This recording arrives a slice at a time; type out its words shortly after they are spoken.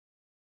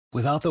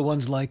Without the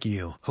ones like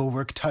you, who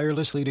work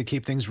tirelessly to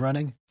keep things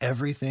running,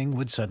 everything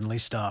would suddenly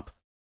stop.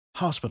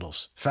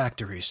 Hospitals,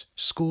 factories,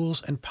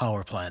 schools, and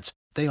power plants,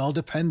 they all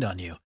depend on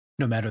you.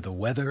 No matter the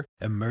weather,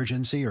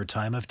 emergency, or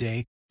time of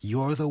day,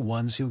 you're the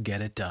ones who get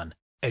it done.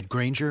 At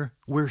Grainger,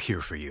 we're here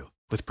for you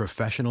with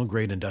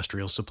professional-grade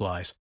industrial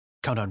supplies.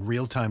 Count on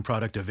real-time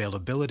product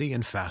availability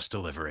and fast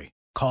delivery.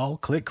 Call,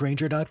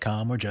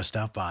 clickgrainger.com, or just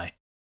stop by.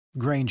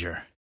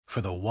 Grainger, for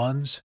the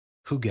ones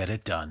who get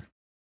it done.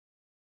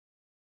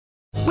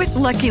 With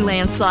Lucky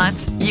Land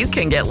Slots, you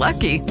can get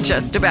lucky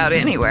just about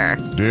anywhere.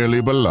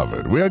 Dearly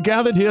beloved, we are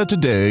gathered here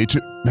today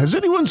to... Has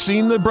anyone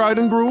seen the bride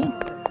and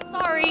groom?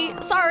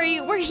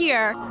 Sorry, we're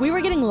here. We were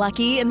getting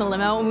lucky in the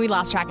limo and we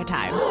lost track of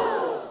time.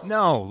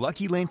 No,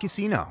 Lucky Land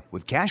Casino,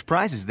 with cash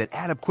prizes that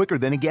add up quicker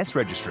than a guest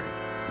registry.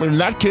 In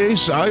that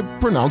case, I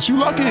pronounce you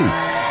lucky.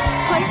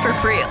 Play for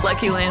free at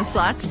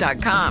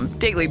LuckyLandSlots.com.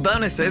 Daily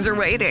bonuses are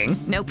waiting.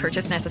 No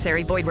purchase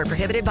necessary. Void where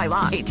prohibited by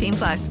law.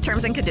 18+.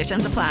 Terms and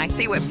conditions apply.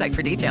 See website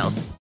for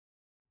details.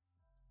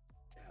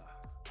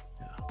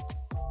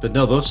 But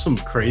no, those are some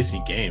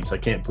crazy games. I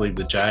can't believe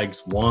the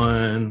Jags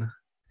won.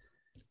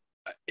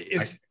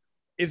 If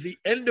the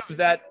end of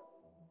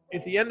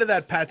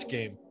that Pats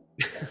game,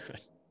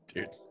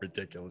 dude,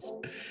 ridiculous.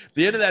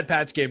 The end of that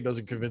Pats game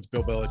doesn't convince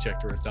Bill Belichick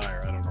to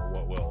retire. I don't know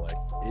what will.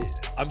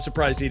 I'm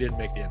surprised he didn't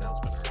make the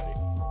announcement already.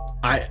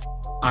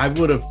 I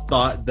would have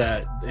thought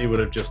that they would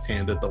have just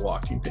handed the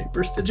walking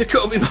papers to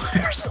Jacoby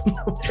Myers.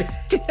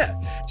 Yeah,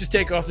 just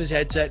take off his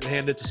headset and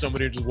hand it to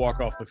somebody and just walk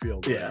off the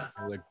field. Yeah,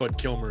 like Bud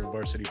Kilmer in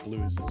Varsity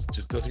Blues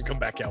just doesn't come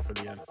back out for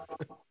the end.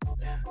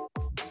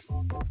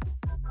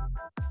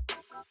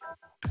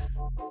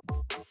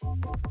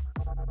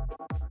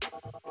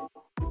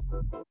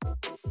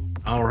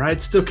 All right,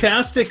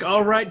 Stochastic.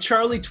 All right,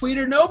 Charlie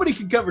Tweeter. Nobody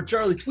can cover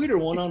Charlie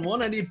Tweeter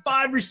one-on-one. I need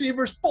 5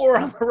 receivers, 4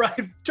 on the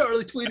right,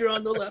 Charlie Tweeter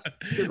on the left.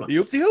 That's a good one. The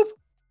oop-de-oop?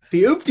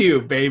 The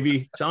oop-de-oop,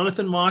 baby.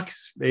 Jonathan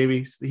Mox,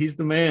 baby. He's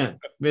the man.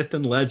 Myth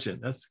and legend.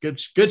 That's a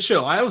good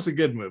show. That was a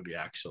good movie,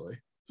 actually.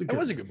 It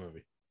was a good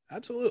movie.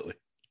 Absolutely.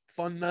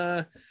 Fun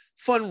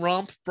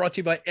romp brought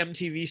to you by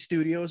MTV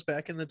Studios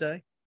back in the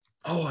day.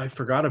 Oh, I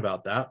forgot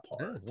about that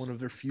part. Yeah, one of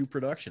their few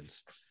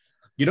productions.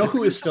 You know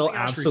who is still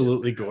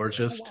absolutely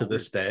gorgeous to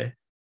this day?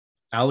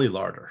 Allie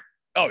Larder.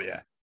 Oh,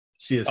 yeah.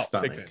 She is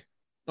stunning. Big fan.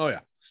 Oh,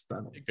 yeah.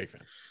 Stunning. Big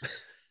fan.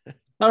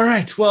 All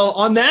right. Well,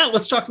 on that,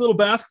 let's talk a little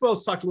basketball.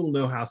 Let's talk a little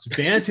No House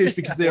Advantage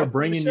because they are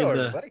bringing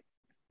you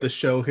the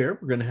show here.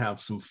 We're going to have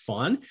some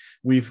fun.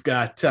 We've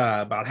got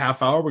about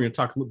half hour. We're going to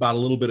talk about a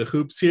little bit of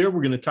hoops here. We're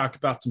going to talk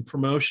about some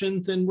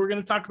promotions, and we're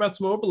going to talk about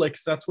some overlay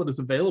because that's what is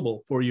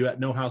available for you at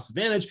No House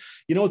Advantage.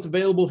 You know what's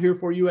available here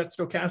for you at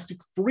Stochastic?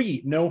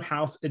 Free No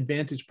House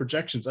Advantage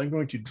projections. I'm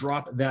going to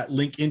drop that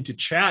link into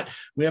chat.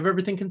 We have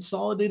everything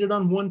consolidated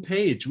on one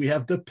page. We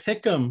have the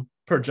Pick'em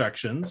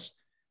projections.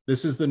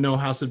 This is the No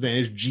House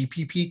Advantage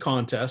GPP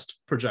contest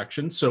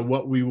projection. So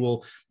what we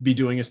will be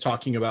doing is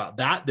talking about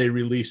that. They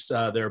release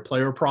their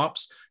player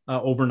props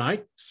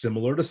overnight,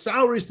 similar to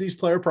salaries. These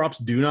player props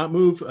do not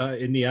move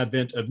in the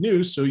advent of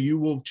news. So you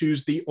will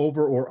choose the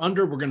over or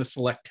under. We're going to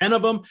select 10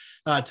 of them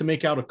to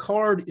make out a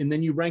card, and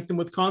then you rank them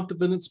with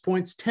confidence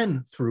points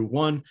 10 through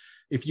 1.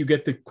 If you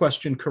get the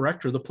question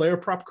correct or the player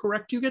prop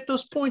correct, you get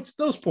those points.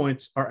 Those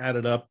points are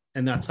added up,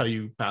 and that's how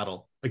you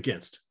battle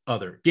against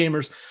other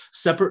gamers.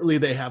 Separately,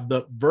 they have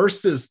the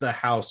versus the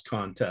house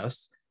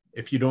contest.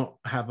 If you don't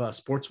have a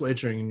sports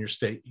wagering in your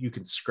state, you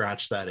can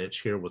scratch that itch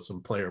here with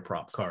some player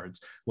prop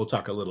cards. We'll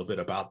talk a little bit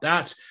about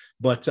that.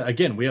 But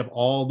again, we have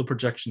all the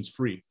projections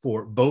free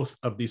for both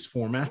of these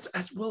formats,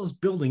 as well as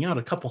building out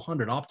a couple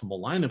hundred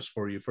optimal lineups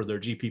for you for their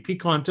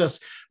GPP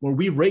contest, where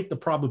we rate the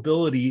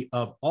probability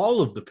of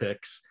all of the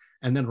picks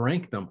and then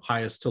rank them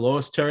highest to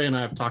lowest. Terry and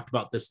I have talked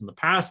about this in the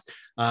past.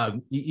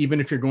 Even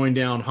if you're going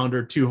down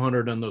 100,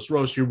 200 on those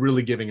rows, you're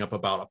really giving up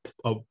about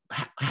a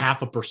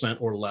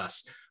 0.5% or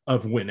less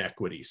of win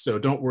equity. So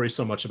don't worry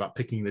so much about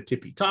picking the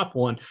tippy top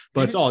one,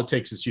 but all it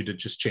takes is you to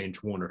just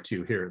change 1 or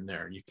 2 here and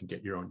there, and you can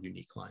get your own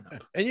unique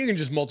lineup. And you can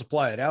just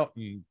multiply it out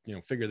and,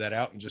 figure that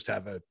out and just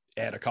add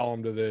a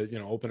column to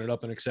the, open it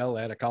up in Excel,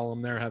 add a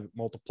column there, have it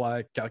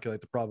multiply,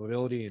 calculate the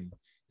probability, and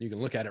you can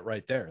look at it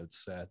right there.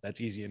 It's that's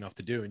easy enough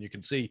to do. And you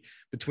can see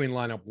between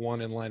lineup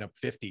 1 and lineup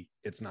 50,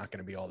 it's not going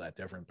to be all that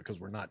different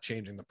because we're not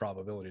changing the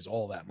probabilities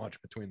all that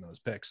much between those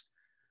picks.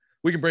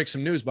 We can break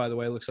some news, by the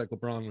way. It looks like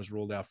LeBron was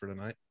ruled out for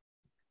tonight.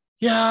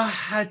 Yeah,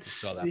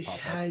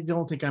 I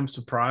don't think I'm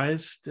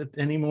surprised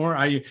anymore.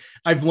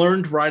 I've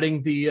learned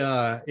writing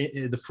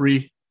the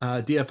free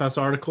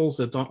DFS articles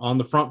that's on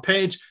the front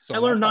page. I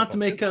learned not to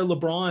make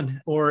LeBron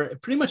or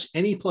pretty much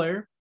any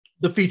player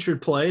the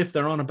featured play if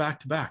they're on a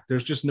back-to-back.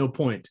 There's just no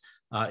point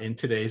in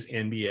today's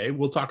NBA.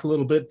 We'll talk a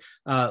little bit,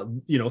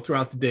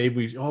 throughout the day.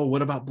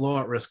 What about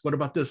blowout risk? What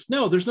about this?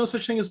 No, there's no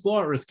such thing as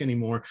blowout risk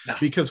anymore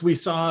because we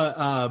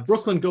saw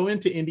Brooklyn go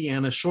into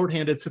Indiana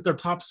shorthanded, set their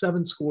top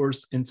 7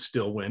 scores and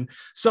still win.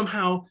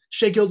 Somehow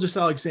Shai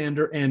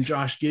Gilgeous-Alexander and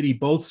Josh Giddey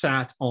both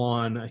sat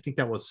on, I think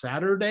that was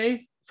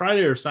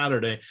Friday or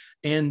Saturday,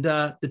 and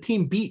the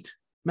team beat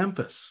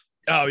Memphis.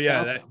 Oh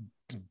yeah.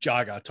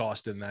 Ja got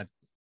tossed in that.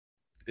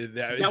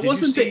 That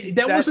wasn't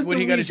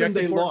the reason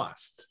they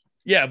lost.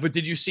 Yeah, but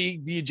did you see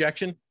the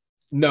ejection?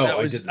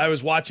 No, I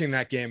was watching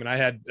that game and I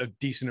had a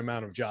decent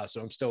amount of Ja, so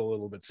I'm still a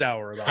little bit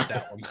sour about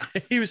that one.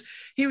 he was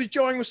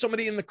jawing with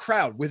somebody in the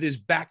crowd with his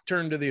back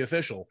turned to the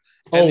official.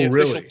 And the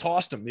official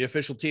tossed him. The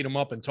official teed him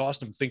up and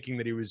tossed him, thinking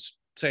that he was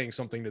saying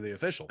something to the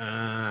official.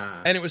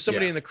 And it was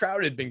somebody in the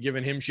crowd had been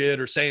giving him shit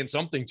or saying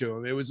something to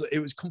him. It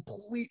was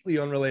completely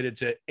unrelated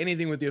to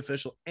anything with the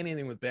official,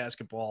 anything with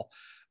basketball.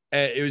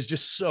 It was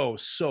just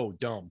so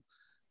dumb.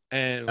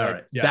 And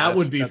that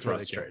would be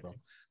frustrating.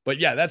 But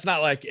yeah, that's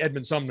not like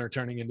Edmund Sumner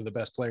turning into the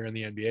best player in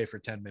the NBA for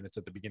 10 minutes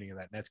at the beginning of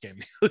that Nets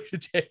game.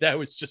 That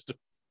was just a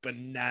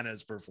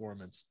bananas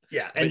performance.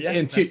 Yeah.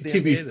 And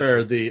to be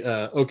fair, the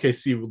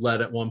OKC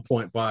led at one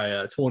point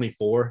by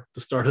 24 at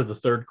the start of the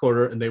third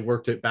quarter, and they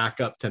worked it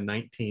back up to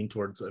 19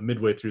 towards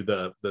midway through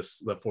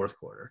the fourth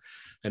quarter.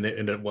 And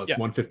it was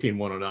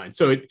 115-109.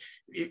 So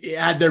it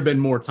had there been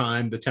more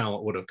time, the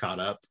talent would have caught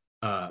up.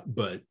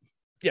 But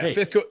yeah, hey,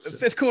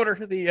 fifth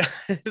quarter, they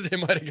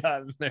might have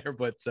gotten there,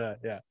 but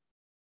yeah.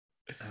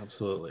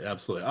 Absolutely.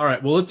 All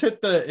right. Well, let's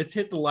hit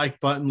the like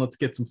button. Let's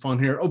get some fun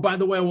here. Oh, by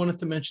the way, I wanted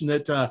to mention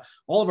that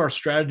all of our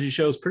strategy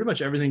shows, pretty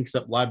much everything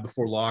except Live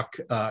Before Lock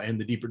and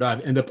the Deeper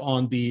Dive, end up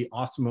on the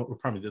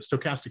the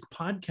Stokastic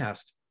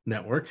Podcast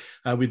Network.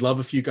 We'd love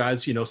if you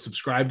guys,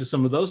 subscribe to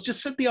some of those.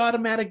 Just set the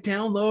automatic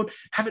download,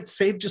 have it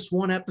save just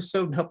one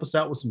episode and help us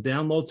out with some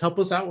downloads. Help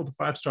us out with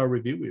a 5-star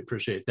review. We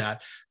appreciate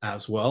that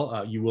as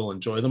well. You will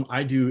enjoy them.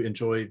 I do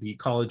enjoy the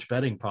College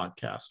Betting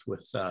Podcast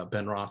with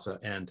Ben Rossa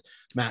and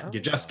Matt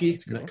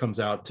Gajewski. That comes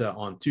out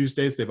on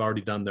Tuesdays. They've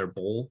already done their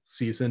bowl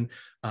season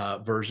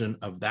version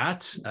of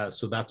that.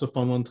 So that's a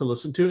fun one to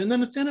listen to. And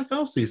then it's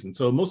NFL season.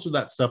 So most of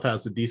that stuff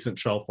has a decent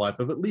shelf life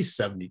of at least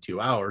 72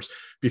 hours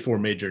before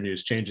major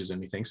news changes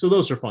anything. So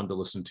those are fun to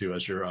listen to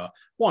as you're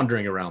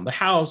wandering around the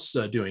house,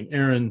 doing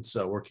errands,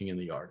 working in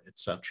the yard,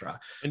 etc.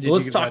 And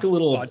let's talk a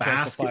little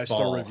basketball. A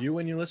 5-star review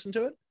when you listen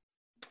to it?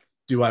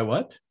 Do I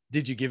what?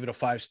 Did you give it a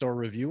 5-star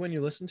review when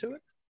you listen to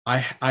it? I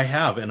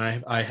have, and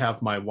I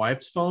have my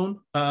wife's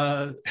phone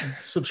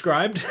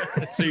subscribed.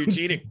 So you're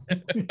cheating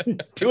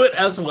to it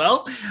as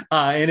well.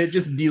 And it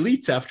just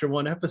deletes after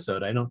one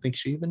episode. I don't think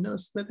she even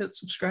knows that it's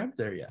subscribed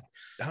there yet.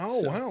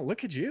 Oh, wow.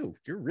 Look at you.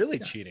 You're really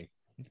cheating.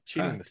 You're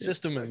cheating the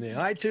system and the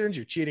iTunes.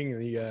 You're cheating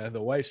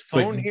the wife's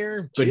phone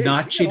here. But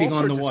not cheating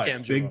on the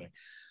wife. Big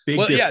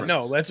well, difference. Yeah,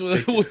 no, that's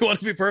what we want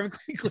to be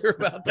perfectly clear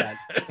about that.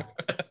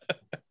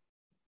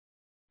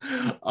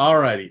 All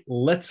righty,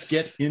 let's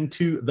get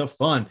into the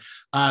fun.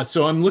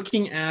 So I'm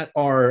looking at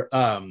our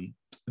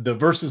the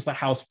versus the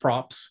house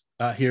props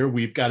here.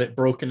 We've got it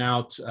broken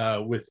out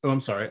with. Oh, I'm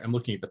sorry. I'm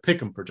looking at the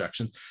pick'em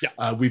projections.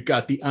 Yeah. We've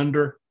got the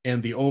under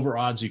and the over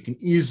odds. You can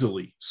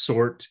easily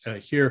sort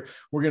here.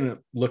 We're going to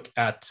look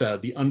at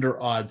the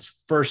under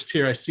odds first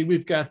here. I see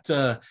we've got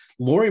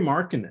Lauri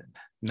Markkanen.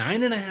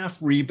 9.5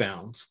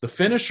 rebounds. The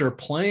finisher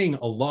playing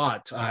a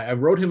lot. I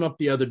wrote him up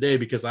the other day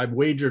because I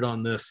wagered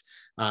on this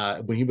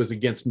when he was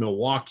against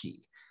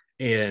Milwaukee.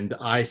 And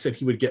I said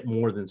he would get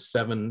more than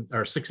 7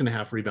 or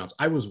 6.5 rebounds.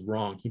 I was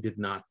wrong. He did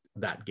not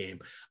that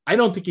game. I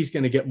don't think he's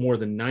going to get more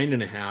than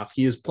 9.5.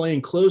 He is playing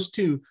close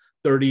to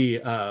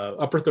 30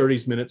 upper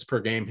 30s minutes per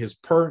game. His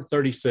per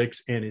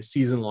 36 and his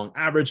season long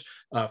average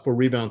for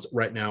rebounds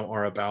right now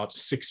are about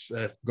 6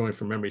 going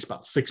from memory, it's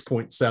about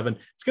 6.7.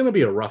 It's going to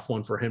be a rough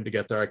one for him to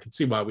get there. I can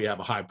see why we have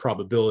a high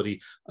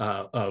probability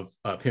of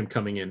him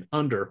coming in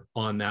under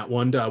on that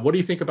one. What do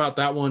you think about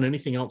that one?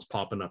 Anything else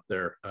popping up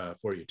there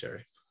for you,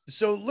 Terry?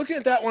 So looking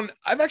at that one,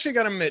 I've actually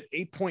got him at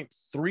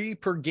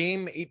 8.3 per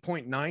game,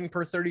 8.9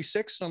 per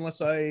 36,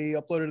 unless I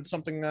uploaded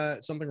something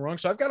wrong.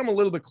 So I've got him a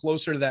little bit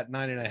closer to that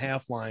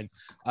 9.5 line.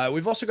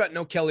 We've also got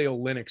no Kelly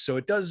Olynyk, so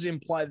it does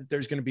imply that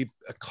there's going to be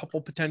a couple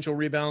potential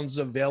rebounds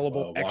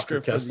available extra.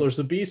 Walker Kessler's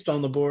a beast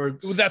on the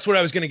boards. Well, that's what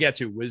I was going to get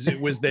to. Was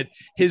that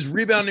his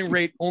rebounding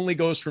rate only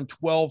goes from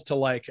 12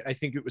 to I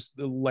think it was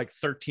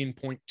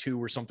 13.2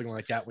 or something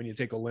like that when you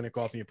take Olynyk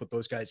off and you put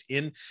those guys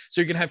in. So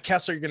you're going to have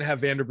Kessler, you're going to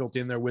have Vanderbilt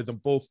in there with them,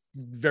 both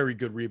very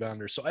good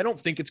rebounders. So I don't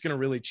think it's going to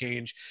really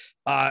change.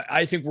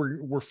 I think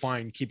we're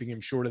fine keeping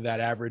him short of that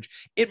average.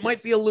 It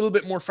might be a little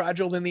bit more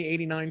fragile than the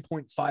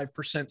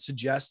 89.5%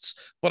 suggests,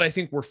 but I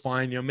think we're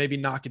fine. Maybe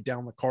knock it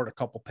down the card a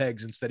couple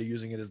pegs instead of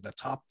using it as the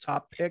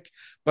top pick.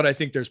 But I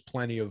think there's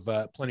plenty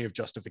of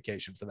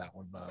justification for that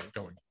one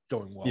going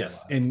well.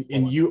 Yes, and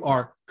you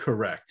are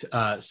correct.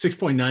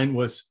 6.9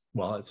 was.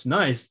 Well, it's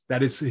nice.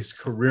 That is his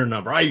career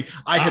number. I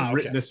had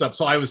written this up,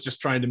 so I was just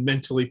trying to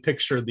mentally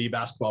picture the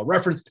Basketball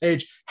Reference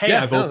page. Hey,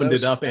 I've opened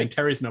it up, and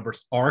Terry's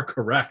numbers are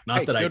correct.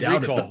 Not that I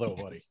doubted them. Though,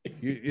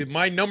 buddy.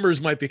 My numbers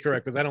might be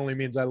correct, but that only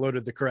means I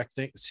loaded the correct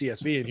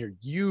CSV in here.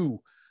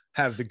 You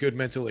have the good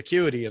mental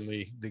acuity and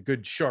the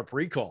good sharp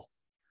recall.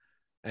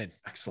 And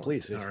excellent.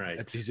 Please, all right.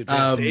 At these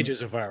advanced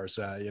stages of ours,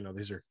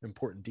 these are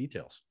important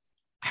details.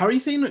 How are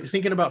you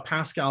thinking about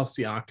Pascal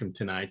Siakam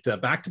tonight?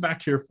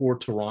 Back-to-back here for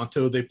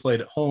Toronto. They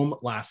played at home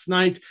last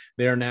night.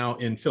 They are now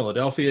in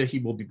Philadelphia. He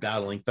will be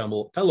battling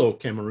fellow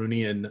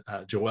Cameroonian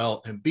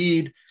Joel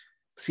Embiid.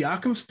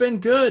 Siakam's been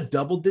good,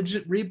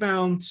 double-digit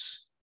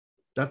rebounds.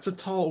 That's a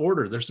tall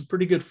order. There's a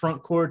pretty good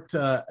front court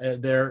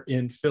there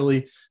in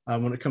Philly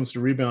when it comes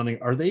to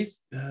rebounding. Are they?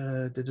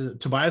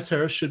 Tobias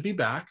Harris should be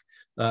back.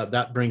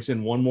 That brings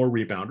in one more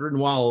rebounder. And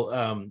while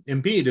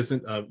Embiid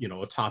isn't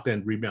a top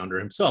end rebounder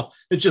himself,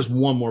 it's just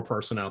one more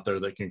person out there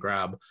that can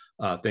grab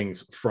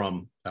things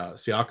from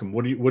Siakam.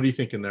 What are you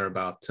thinking there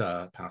about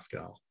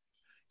Pascal?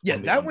 Yeah,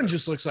 that one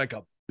just looks like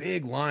a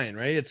big line,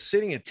 right? It's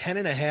sitting at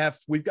 10.5.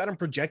 We've got him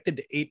projected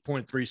to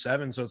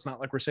 8.37. So it's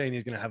not like we're saying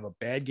he's going to have a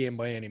bad game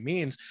by any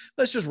means.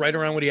 That's just right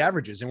around what he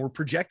averages. And we're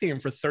projecting him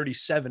for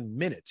 37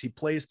 minutes. He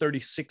plays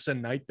 36 a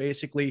night,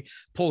 basically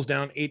pulls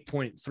down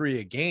 8.3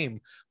 a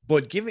game.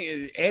 But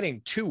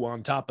adding 2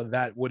 on top of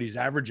that, what he's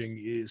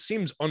averaging,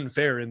 seems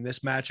unfair in this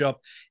matchup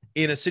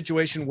in a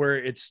situation where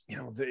it's,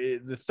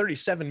 the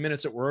 37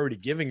 minutes that we're already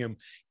giving him.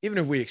 Even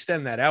if we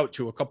extend that out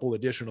to a couple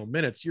additional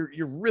minutes, you're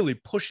really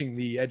pushing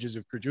the edges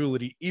of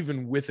credulity,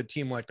 even with a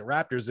team like the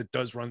Raptors that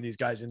does run these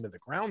guys into the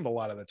ground a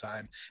lot of the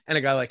time. And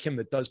a guy like him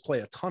that does play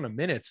a ton of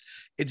minutes.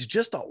 It's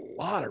just a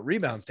lot of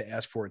rebounds to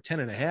ask for at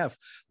 10.5.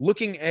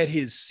 Looking at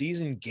his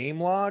season game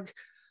log,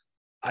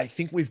 I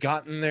think we've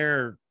gotten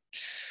there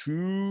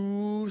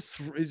the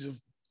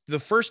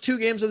first 2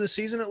 games of the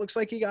season. It looks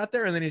like he got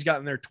there, and then he's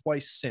gotten there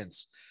twice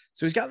since.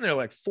 So he's gotten there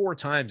like 4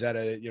 times out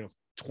of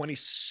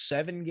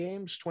 27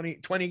 games,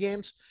 20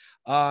 games.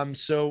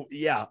 So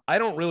yeah, I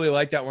don't really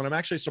like that one. I'm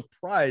actually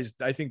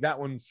surprised. I think that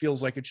one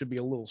feels like it should be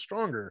a little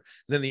stronger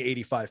than the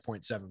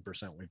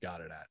 85.7% we've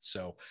got it at.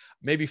 So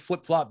maybe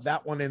flip flop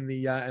that one in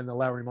the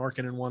Lauri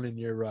Markkanen one in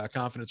your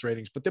confidence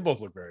ratings, but they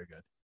both look very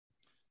good.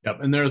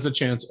 Yep, and there's a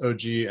chance OG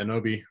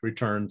Anunoby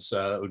returns.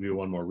 It would be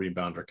one more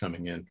rebounder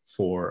coming in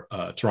for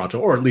Toronto,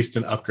 or at least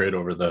an upgrade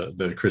over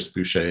the Chris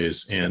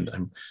Bouchers. And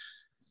I'm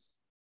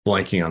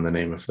blanking on the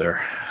name of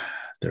their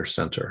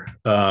center.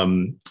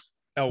 The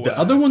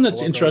other one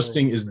that's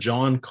interesting is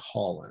John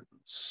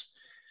Collins.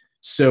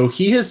 So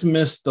he has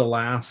missed the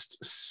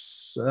last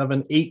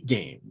 7-8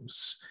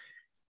 games.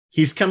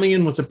 He's coming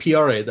in with a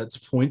PRA, that's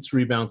points,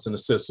 rebounds, and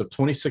assists, of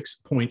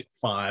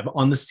 26.5.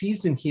 On the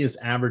season, he is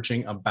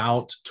averaging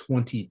about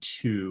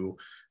 22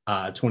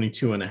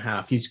 and a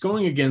half. He's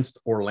going against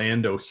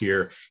Orlando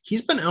here.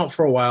 He's been out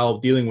for a while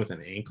dealing with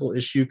an ankle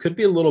issue. Could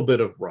be a little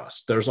bit of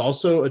rust. There's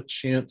also a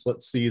chance,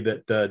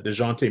 that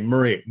DeJounte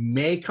Murray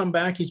may come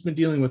back. He's been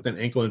dealing with an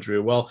ankle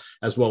injury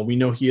as well. We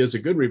know he is a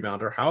good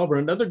rebounder. However,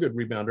 another good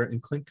rebounder,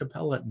 and Clint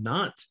Capella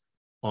not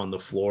on the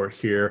floor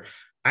here.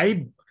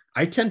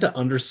 I tend to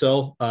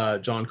undersell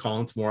John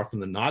Collins more often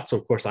than not. So,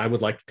 of course, I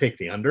would like to take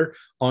the under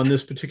on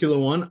this particular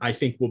one. I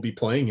think we'll be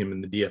playing him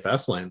in the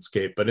DFS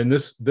landscape. But in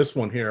this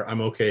one here,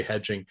 I'm okay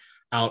hedging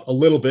out a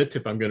little bit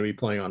if I'm going to be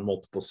playing on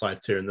multiple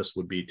sites here. And this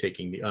would be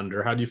taking the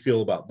under. How do you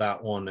feel about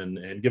that one?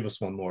 And give us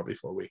one more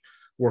before we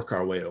work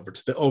our way over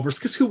to the overs,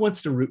 because who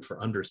wants to root for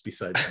unders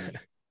besides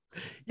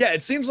me? Yeah,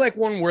 it seems like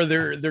one where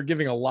they're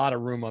giving a lot of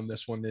room on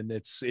this one. And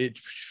it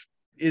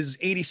is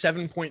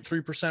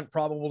 87.3%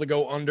 probable to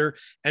go under,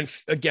 and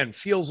again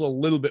feels a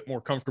little bit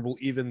more comfortable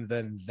even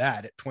than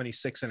that at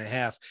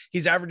 26.5.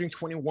 He's averaging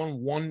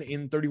 21-1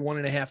 in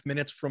 31.5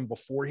 minutes from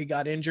before he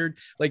got injured.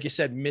 Like you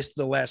said, missed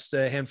the last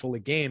handful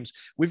of games.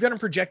 We've got him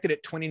projected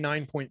at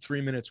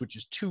 29.3 minutes, which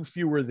is 2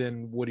 fewer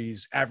than what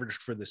he's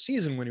averaged for the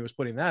season when he was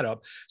putting that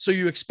up. So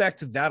you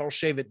expect that'll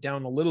shave it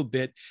down a little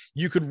bit.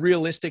 You could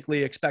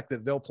realistically expect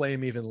that they'll play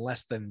him even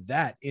less than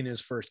that in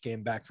his first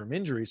game back from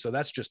injury. So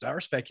that's just our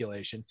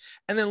speculation.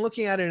 And then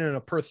looking at it in a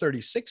per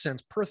 36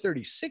 cents, per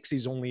 36,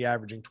 he's only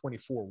averaging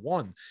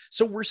 24-1.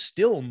 So we're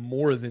still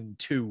more than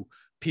 2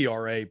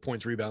 PRA,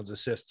 points, rebounds,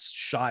 assists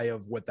shy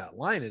of what that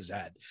line is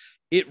at.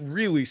 It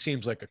really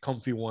seems like a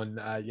comfy one,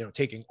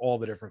 taking all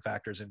the different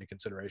factors into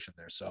consideration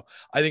there. So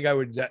I think I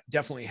would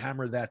definitely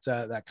hammer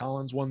that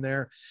Collins one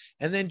there.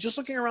 And then just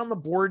looking around the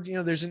board,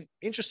 there's an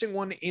interesting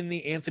one in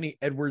the Anthony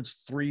Edwards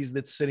threes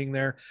that's sitting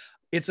there.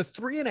 It's a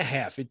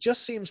 3.5. It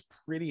just seems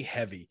pretty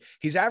heavy.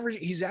 He's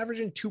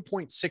averaging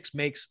 2.6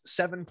 makes,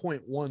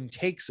 7.1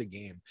 takes a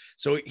game.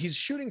 So he's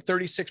shooting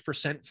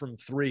 36% from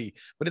 3,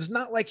 but it's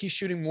not like he's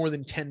shooting more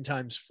than 10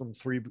 times from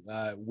 3,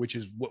 which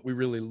is what we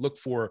really look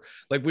for.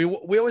 Like we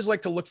always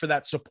like to look for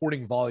that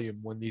supporting volume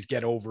when these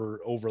get over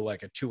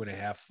like a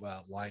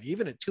 2.5 line.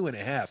 Even at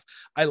 2.5,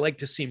 I like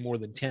to see more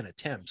than 10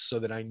 attempts so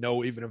that I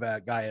know even if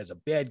a guy has a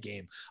bad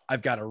game,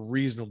 I've got a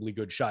reasonably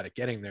good shot at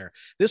getting there.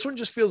 This one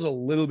just feels a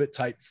little bit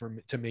tight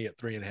to me at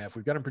 3.5.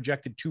 We've got him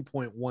projected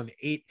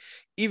 2.18.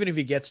 Even if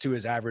he gets to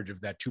his average of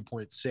that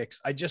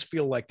 2.6, I just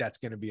feel like that's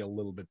going to be a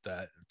little bit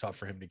tough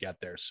for him to get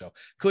there. So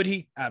could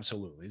he?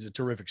 Absolutely. He's a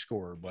terrific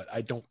scorer, but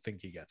I don't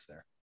think he gets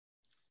there.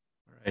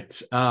 All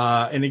Right.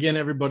 And again,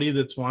 everybody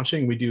that's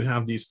watching, we do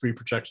have these free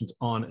projections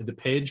on the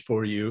page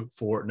for you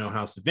for No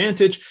House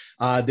Advantage.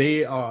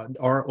 They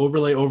are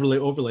overlay.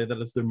 That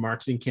is their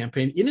marketing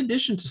campaign. In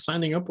addition to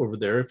signing up over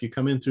there, if you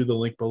come in through the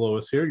link below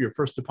us here, your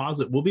first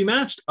deposit will be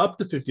matched up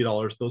to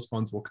 $50. Those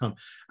funds will come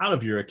out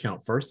of your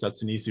account first.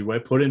 That's an easy way.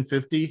 Put in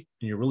 50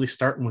 and you're really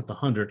starting with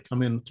 100.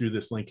 Come in through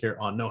this link here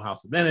on No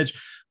House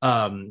Advantage.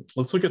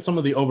 Let's look at some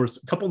of the overs.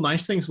 A couple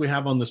nice things we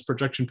have on this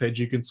projection page.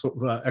 You can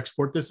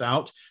export this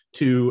out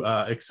to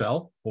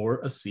Excel or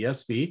a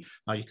CSV.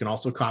 You can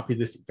also copy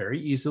this very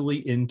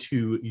easily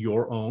into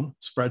your own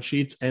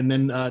spreadsheets. And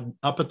then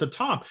up at the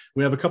top,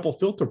 we have a couple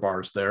filter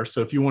bars there.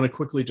 So if you want to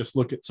quickly just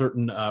look at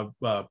certain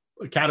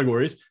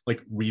categories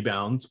like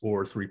rebounds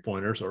or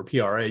 3-pointers or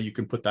PRA, you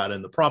can put that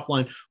in the prop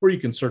line, or you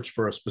can search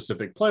for a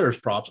specific player's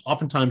props.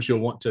 Oftentimes you'll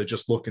want to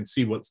just look and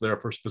see what's there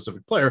for a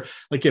specific player.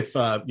 Like if,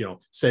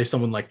 say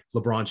someone like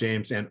LeBron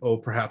James and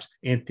perhaps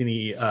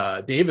Anthony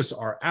Davis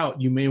are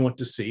out, you may want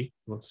to see,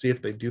 let's see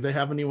if they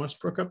have any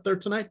Westbrook up there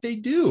tonight. They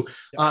do.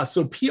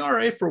 So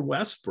PRA for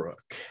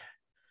Westbrook,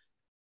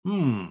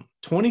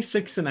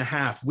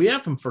 26.5. We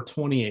have him for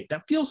 28.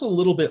 That feels a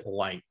little bit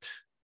light,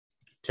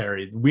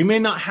 Terry. We may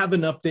not have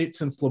an update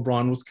since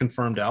LeBron was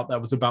confirmed out. That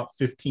was about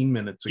 15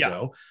 minutes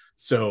ago.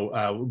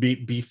 So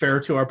be fair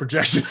to our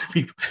projections.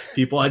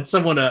 People, I had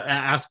someone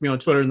ask me on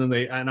Twitter, and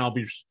then I'll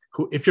be,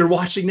 if you're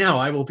watching now,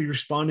 I will be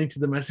responding to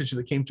the message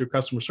that came through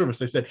customer service.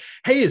 They said,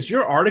 "Hey, is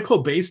your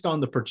article based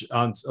on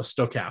on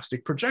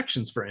stochastic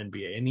projections for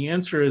NBA?" And the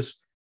answer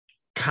is,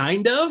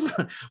 kind of.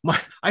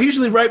 I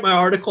usually write my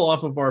article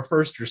off of our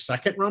first or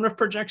second run of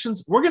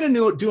projections. We're going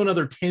to do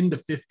another 10 to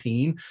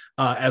 15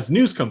 as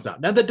news comes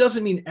out. Now, that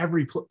doesn't mean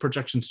every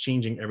projection's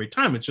changing every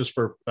time. It's just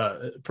for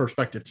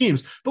prospective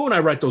teams. But when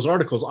I write those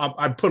articles,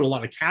 I put a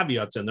lot of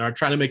caveats in there. I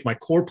try to make my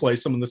core play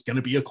someone that's going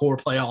to be a core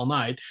play all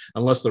night,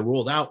 unless they're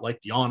ruled out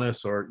like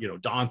Giannis or,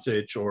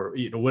 Doncic or,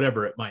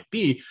 whatever it might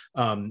be.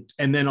 And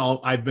then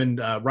I've been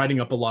writing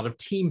up a lot of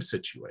team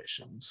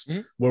situations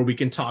where we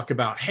can talk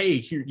about, hey,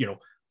 here,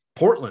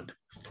 Portland,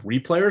 3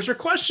 players are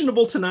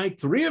questionable tonight.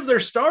 3 of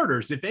their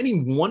starters. If any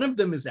one of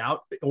them is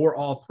out or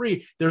all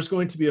 3, there's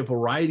going to be a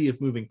variety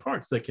of moving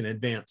parts that can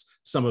advance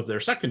some of their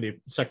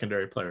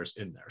secondary players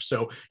in there.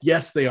 So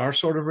yes, they are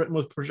sort of written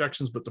with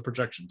projections, but the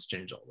projections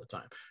change all the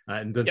time.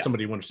 And then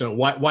somebody wants to know,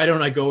 why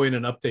don't I go in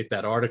and update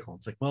that article?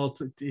 It's like, well,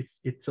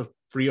 it's a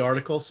free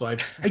article. So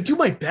I do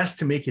my best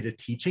to make it a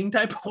teaching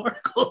type of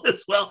article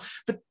as well,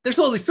 but there's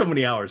only so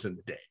many hours in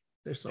the day.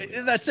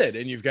 That's it.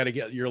 And you've got to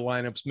get your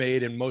lineups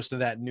made. And most of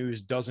that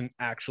news doesn't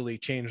actually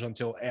change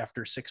until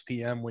after 6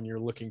 p.m. when you're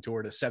looking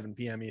toward a 7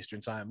 p.m.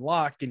 Eastern time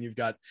lock. And you've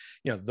got,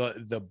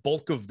 the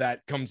bulk of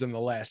that comes in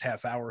the last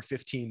half hour,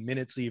 15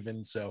 minutes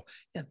even. So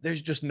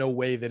there's just no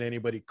way that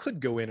anybody could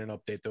go in and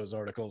update those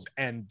articles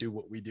and do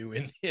what we do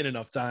in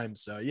enough time.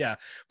 So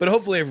but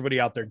hopefully everybody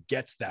out there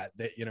gets that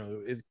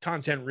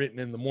content written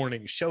in the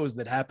morning, shows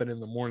that happen in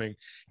the morning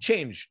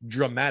change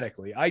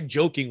dramatically. I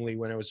jokingly,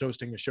 when I was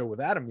hosting a show with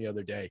Adam the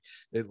other day,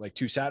 like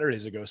 2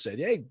 Saturdays ago, said,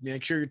 "Hey,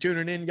 make sure you're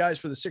tuning in, guys,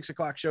 for the 6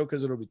 o'clock show,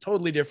 because it'll be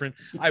totally different."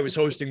 I was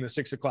hosting the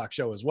 6 o'clock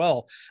show as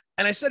well.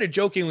 And I said it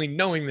jokingly,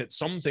 knowing that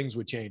some things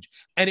would change.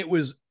 And it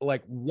was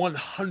like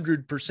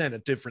 100% a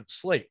different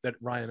slate that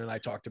Ryan and I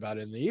talked about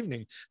in the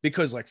evening,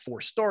 because like 4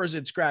 stars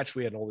had scratched.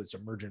 We had all this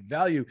emergent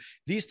value.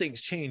 These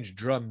things change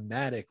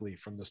dramatically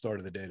from the start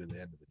of the day to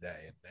the end of the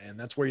day. And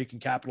that's where you can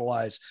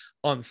capitalize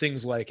on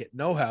things like at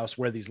No House,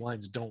 where these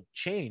lines don't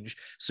change.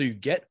 So you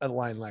get a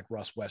line like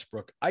Russ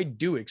Westbrook. I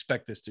do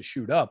expect this to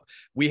shoot up.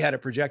 We had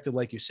it projected,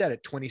 like you said,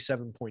 at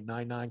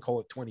 27.99, call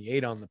it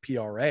 28 on the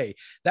PRA.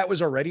 That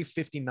was already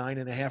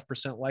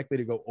 59.5% likely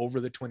to go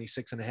over the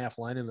 26.5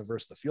 line in the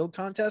versus the field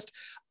contest.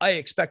 I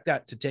expect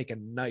that to take a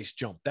nice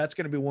jump. That's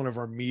going to be one of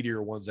our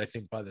meteor ones, I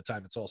think, by the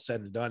time it's all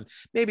said and done.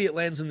 Maybe it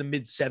lands in the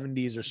mid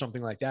 70s or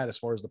something like that as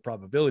far as the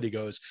probability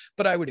goes,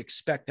 but I would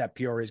expect that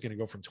PRA is going to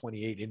go from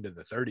 28 into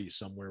the 30s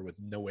somewhere with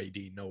no AD,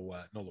 no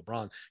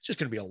LeBron. It's just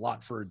going to be a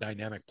lot for a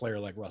dynamic player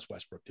like Russ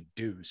Westbrook to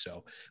do.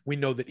 So we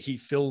know that he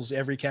fills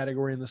every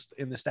category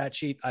in the stat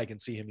sheet. I can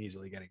see him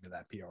easily getting to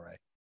that PRA.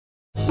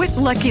 With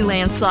Lucky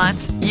Land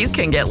Slots, you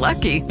can get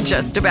lucky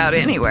just about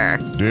anywhere.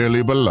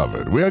 Dearly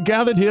beloved, we are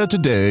gathered here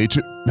today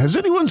to... Has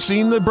anyone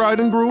seen the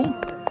bride and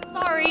groom?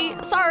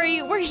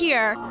 Sorry, we're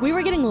here. We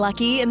were getting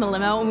lucky in the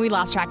limo and we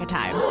lost track of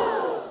time.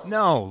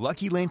 No,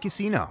 Lucky Land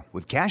Casino,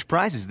 with cash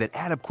prizes that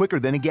add up quicker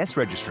than a guest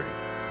registry.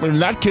 In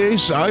that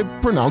case, I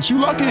pronounce you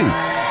lucky.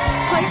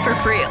 Play for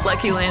free at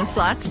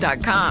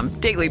LuckyLandSlots.com.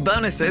 Daily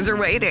bonuses are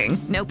waiting.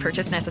 No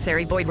purchase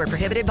necessary. Void where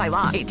prohibited by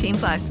law.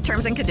 18+.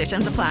 Terms and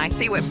conditions apply.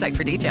 See website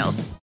for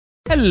details.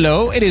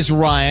 Hello, it is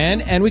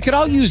Ryan, and we could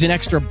all use an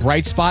extra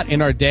bright spot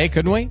in our day,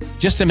 couldn't we?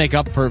 Just to make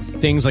up for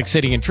things like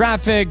sitting in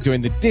traffic,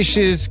 doing the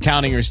dishes,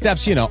 counting your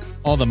steps,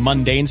 all the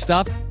mundane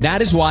stuff.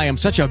 That is why I'm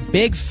such a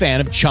big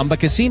fan of Chumba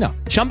Casino.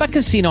 Chumba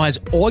Casino has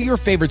all your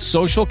favorite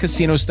social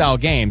casino-style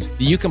games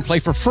that you can play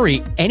for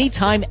free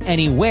anytime,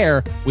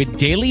 anywhere with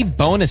daily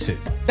bonuses.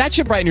 That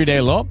should brighten your day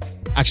a little.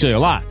 Actually, a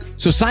lot.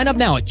 So sign up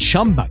now at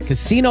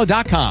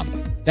ChumbaCasino.com.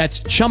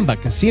 That's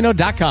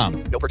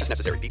ChumbaCasino.com. No purchase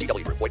necessary.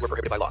 VGW Group. Void where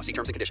prohibited by law. See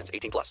terms and conditions.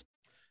 18+.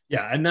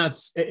 Yeah, and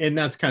that's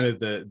kind of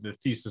the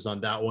thesis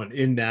on that one.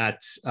 In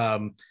that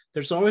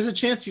there's always a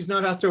chance he's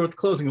not out there with the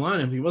closing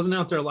lineup. He wasn't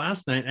out there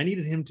last night. I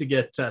needed him to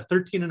get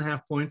 13 and a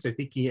half points. I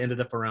think he ended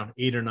up around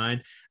 8 or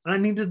 9. And I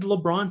needed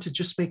LeBron to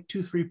just make 2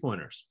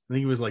 3-pointers. I think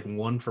he was like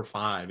 1 for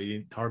 5.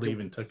 He hardly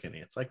even took any.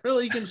 It's like,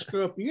 really, you're gonna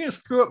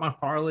screw up my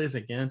parlays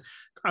again?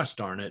 Gosh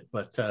darn it!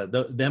 But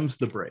them's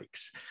the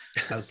breaks,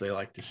 as they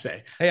like to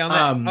say. Hey,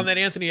 on that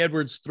Anthony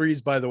Edwards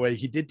threes, by the way,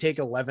 he did take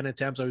 11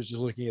 attempts. I was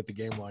just looking at the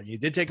game log. He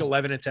did take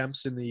 11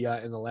 attempts in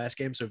the last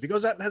game. So if he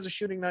goes out and has a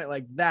shooting night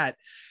like that,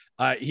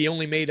 he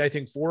only made, I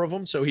think, 4 of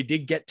them. So he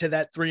did get to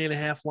that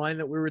 3.5 line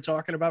that we were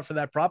talking about for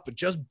that prop, but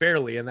just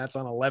barely. And that's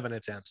on 11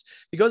 attempts.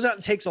 If he goes out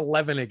and takes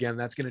 11 again,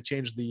 that's going to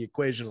change the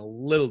equation a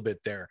little bit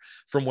there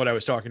from what I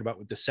was talking about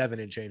with the 7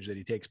 and change that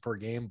he takes per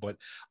game. But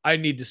I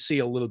need to see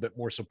a little bit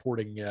more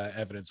supporting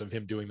evidence of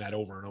him doing that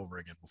over and over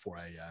again before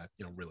I,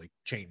 really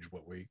change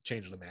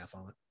the math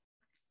on it.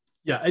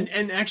 Yeah.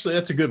 And actually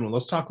that's a good one.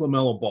 Let's talk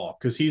LaMelo Ball,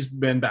 because he's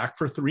been back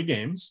for 3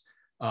 games.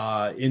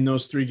 In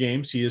those 3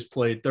 games, he has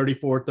played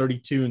 34,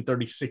 32, and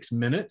 36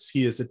 minutes.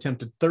 He has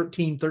attempted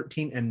 13,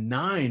 and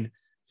 9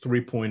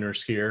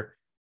 3-pointers here.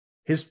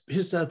 His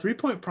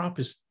 3-point prop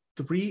is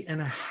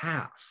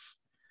 3.5.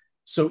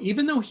 So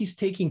even though he's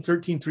taking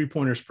 13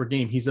 3-pointers per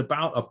game, he's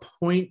about a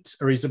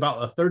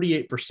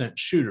 38%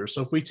 shooter.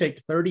 So if we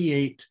take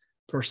 38%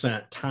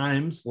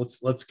 times,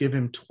 let's give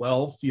him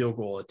 12 field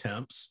goal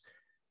attempts.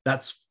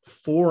 That's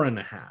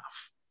 4.5.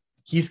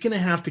 He's going to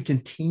have to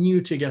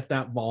continue to get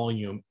that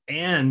volume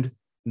and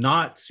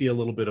not see a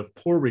little bit of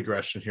poor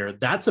regression here.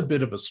 That's a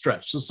bit of a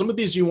stretch. So some of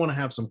these you want to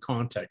have some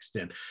context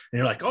in. And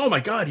you're like, oh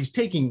my God, he's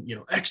taking,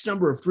 X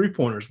number of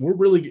 3-pointers. We're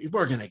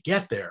going to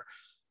get there.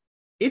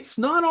 It's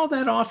not all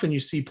that often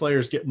you see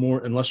players get more,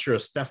 unless you're a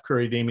Steph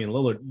Curry, Damian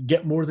Lillard,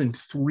 get more than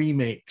 3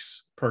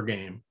 makes per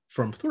game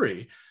from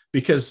 3,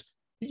 because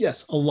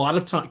yes, a lot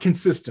of time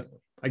consistently.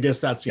 I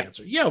guess that's the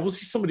answer. Yeah, we'll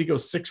see somebody go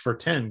 6 for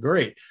 10.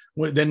 Great.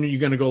 Then you're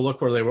going to go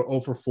look where they were 0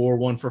 for 4,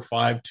 1 for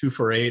 5, 2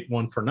 for 8,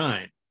 1 for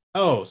 9.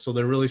 Oh, so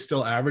they're really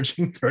still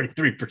averaging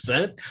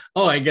 33%.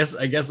 Oh, I guess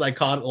I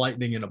caught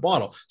lightning in a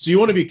bottle. So you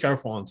want to be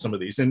careful on some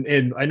of these.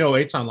 And I know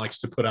Eitan likes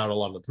to put out a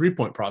lot of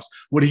 3-point props.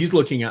 What he's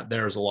looking at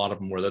there is a lot of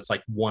them where that's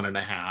like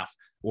 1.5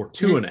 or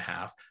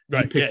 2.5.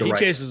 Right. He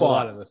chases spot. A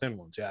lot of the thin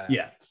ones.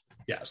 Yeah.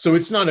 So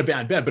it's not a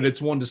bad bet, but it's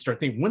one to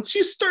start thinking. Once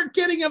you start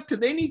getting up to,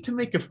 they need to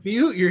make a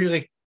few, you're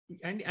like,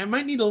 I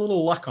might need a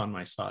little luck on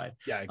my side.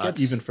 Yeah,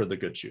 even for the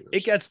good shooters.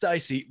 It gets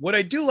dicey. What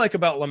I do like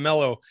about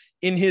LaMelo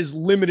in his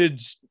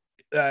limited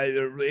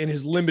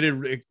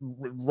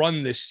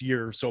run this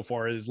year so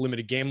far, his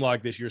limited game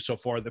log this year so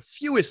far, the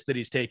fewest that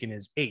he's taken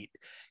is 8.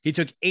 He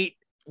took 8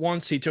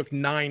 once, he took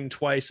 9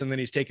 twice, and then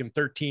he's taken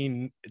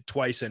 13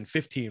 twice and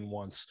 15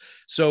 once.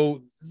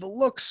 So the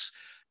looks,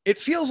 it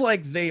feels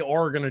like they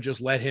are going to just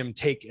let him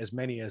take as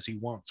many as he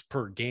wants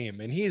per game.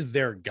 And he's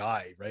their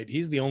guy, right?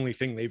 He's the only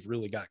thing they've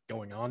really got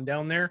going on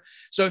down there.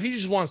 So if he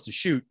just wants to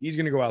shoot, he's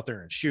going to go out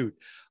there and shoot.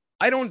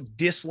 I don't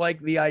dislike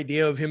the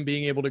idea of him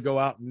being able to go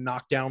out and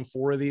knock down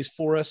 4 of these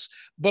for us,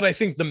 but I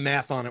think the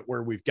math on it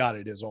where we've got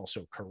it is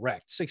also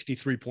correct.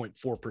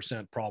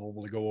 63.4%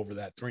 probable to go over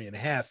that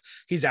 3.5.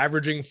 He's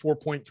averaging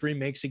 4.3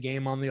 makes a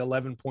game on the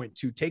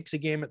 11.2 takes a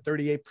game at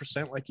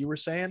 38%, like you were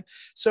saying.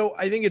 So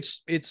I think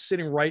it's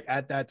sitting right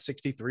at that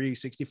 63,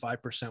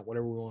 65%,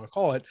 whatever we want to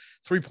call it.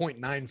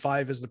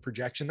 3.95 is the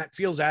projection. That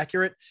feels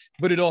accurate,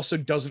 but it also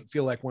doesn't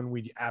feel like when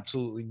we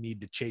absolutely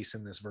need to chase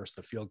in this versus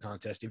the field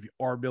contest. If you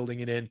are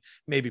building it in,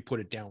 maybe put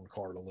it down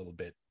card a little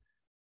bit.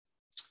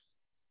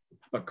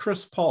 But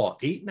Chris Paul,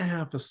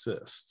 8.5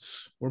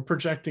 assists. We're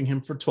projecting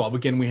him for 12.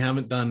 Again, we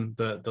haven't done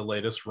the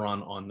latest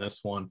run on this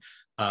one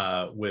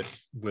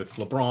with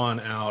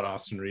LeBron out,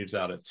 Austin Reeves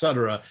out,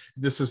 etc.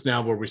 This is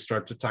now where we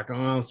start to talk,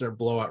 is there a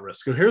blowout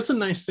risk? So here's the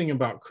nice thing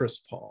about Chris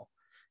Paul.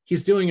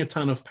 He's doing a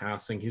ton of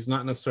passing. He's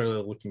not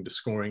necessarily looking to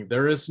scoring.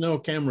 There is no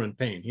Cameron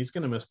Payne. He's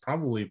going to miss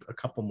probably a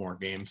couple more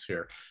games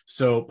here.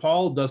 So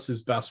Paul does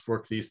his best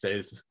work these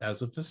days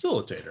as a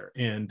facilitator.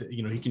 And,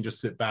 he can just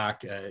sit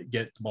back,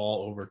 get the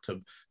ball over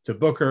to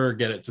Booker,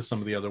 get it to some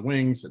of the other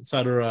wings,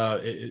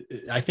 etc.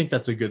 I think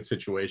that's a good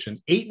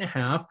situation.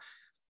 8.5,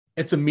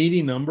 it's a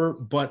meaty number,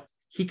 but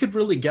he could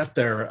really get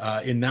there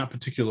in that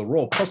particular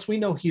role. Plus, we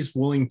know he's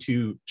willing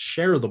to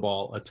share the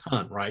ball a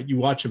ton, right? You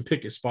watch him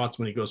pick his spots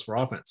when he goes for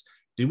offense.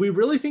 Do we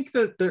really think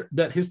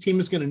that his team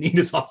is going to need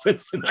his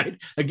offense tonight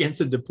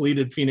against a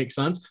depleted Phoenix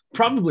Suns?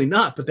 Probably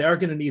not, but they are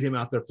going to need him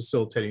out there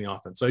facilitating the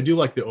offense. So I do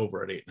like the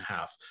over at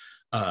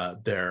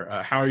 8.5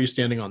 there. How are you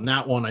standing on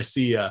that one? I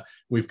see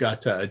we've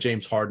got a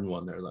James Harden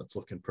one there that's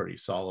looking pretty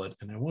solid.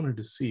 And I wanted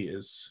to see,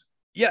 is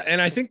Yeah,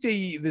 and I think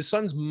the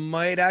Suns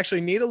might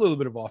actually need a little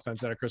bit of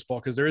offense out of Chris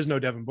Paul because there is no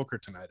Devin Booker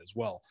tonight as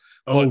well.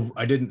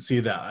 I didn't see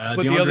that.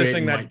 But the other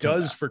thing that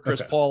does for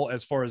Chris Paul,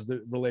 as far as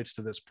relates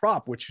to this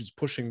prop, which is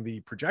pushing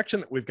the projection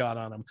that we've got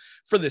on him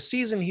for the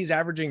season, he's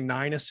averaging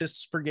 9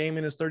 assists per game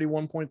in his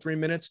 31.3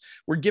 minutes.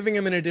 We're giving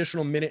him an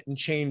additional minute and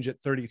change at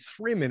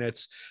 33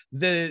 minutes.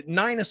 The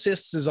 9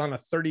 assists is on a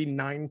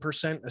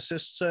 39%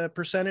 assists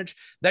percentage.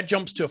 That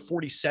jumps to a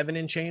 47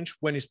 and change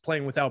when he's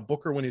playing without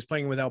Booker. When he's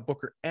playing without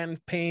Booker and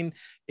Payne,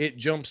 it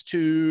jumps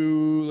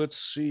to, let's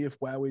see if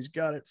Wowie's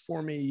got it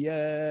for me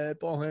yet.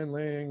 Ball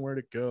handling, where'd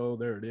it go?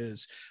 There it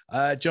is.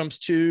 It jumps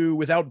to,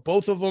 without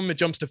both of them, it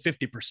jumps to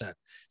 50%.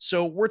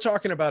 So we're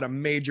talking about a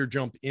major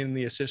jump in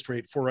the assist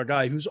rate for a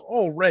guy who's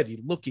already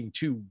looking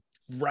to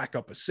rack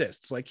up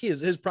assists. Like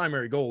his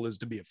primary goal is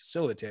to be a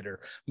facilitator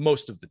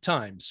most of the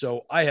time.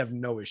 So I have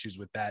no issues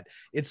with that.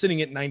 It's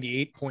sitting at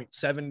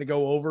 98.7 to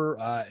go over.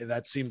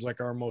 That seems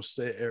like our most,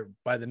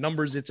 by the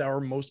numbers, it's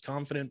our most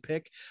confident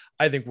pick.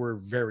 I think we're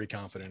very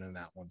confident in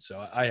that one.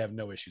 So I have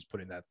no issues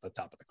putting that at the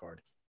top of the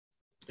card.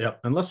 Yep.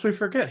 Unless we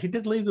forget, he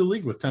did lead the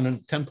league with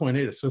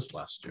 10.8 assists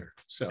last year.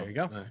 So there you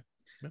go.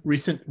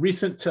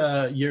 Recent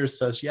years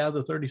says, yeah,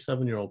 the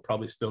 37-year-old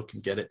probably still can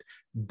get it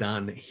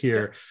done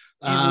here.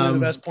 Easily the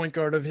best point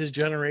guard of his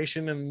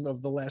generation and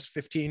of the last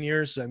 15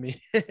 years. I mean,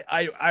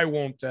 I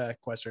won't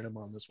question him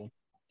on this one.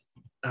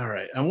 All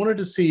right. I wanted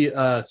to see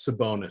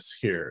Sabonis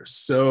here.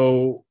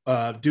 So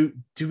do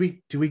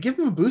we give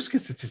him a boost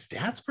because it's his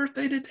dad's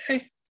birthday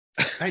today?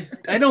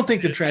 I don't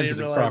think the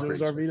transitive property. It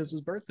was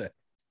Arvidas's birthday.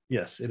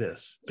 Yes, it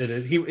is. It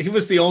is. He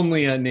was the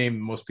only name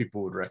most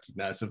people would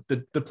recognize of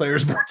the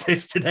players'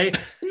 birthdays today.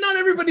 Not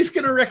everybody's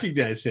going to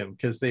recognize him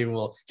because they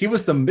will. He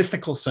was the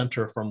mythical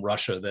center from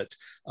Russia that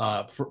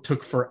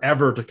took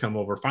forever to come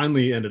over.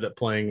 Finally, ended up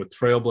playing with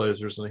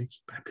Trailblazers, and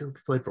he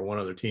played for one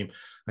other team.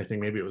 I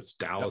think maybe it was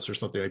Dallas or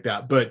something like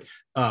that. But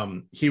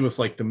he was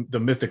like the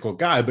mythical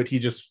guy. But he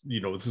just,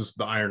 this is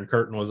the Iron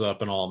Curtain was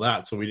up and all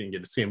that, so we didn't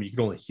get to see him. You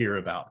could only hear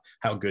about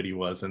how good he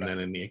was, and then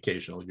in the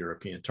occasional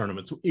European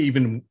tournaments,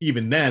 even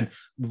then,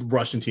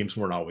 Russian teams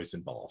weren't always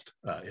involved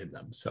in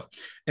them. So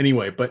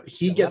anyway, but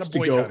he gets to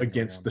go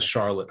against the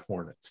Charlotte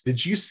Hornets.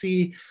 Did you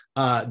see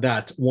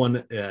that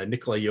one?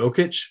 Nikola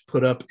Jokic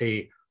put up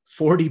a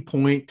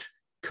 40-point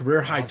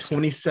career high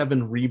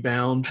 27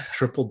 rebound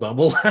triple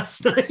double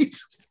last night.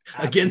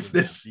 Against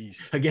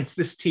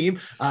this team.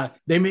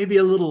 They may be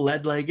a little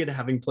lead-legged,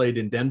 having played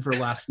in Denver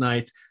last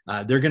night.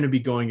 They're going to be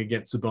going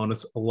against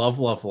Sabonis.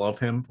 Love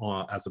him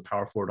as a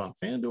power forward on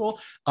FanDuel.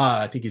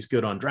 I think he's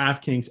good on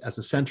DraftKings as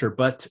a center,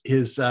 but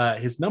his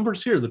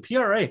numbers here, the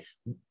PRA,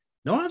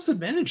 no one's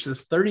advantage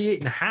is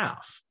 38.5.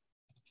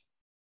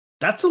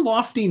 That's a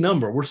lofty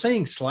number. We're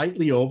saying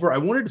slightly over. I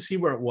wanted to see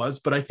where it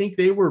was, but I think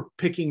they were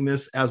picking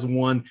this as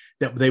one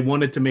that they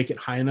wanted to make it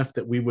high enough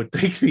that we would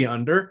take the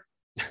under.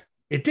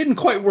 It didn't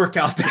quite work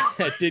out there.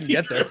 It didn't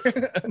get there.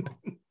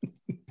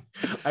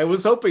 I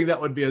was hoping that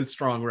would be a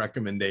strong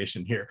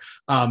recommendation here.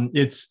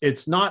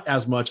 It's not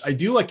as much. I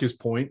do like his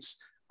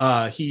points.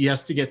 He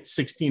has to get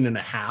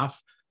 16.5.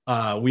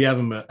 We have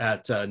him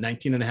at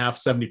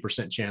 19.5,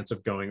 70% chance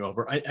of going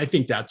over. I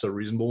think that's a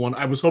reasonable one.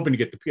 I was hoping to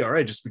get the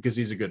PRA just because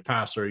he's a good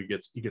passer. He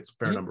gets a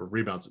fair number of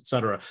rebounds,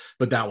 etc.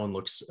 But that one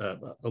looks a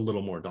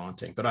little more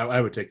daunting. But I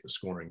would take the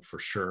scoring for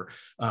sure.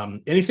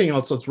 Anything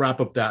else? Let's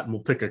wrap up that, and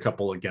we'll pick a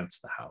couple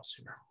against the house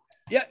here.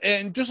 Yeah,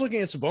 and just looking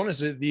at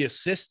Sabonis, the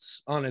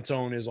assists on its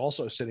own is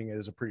also sitting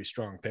as a pretty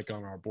strong pick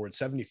on our board.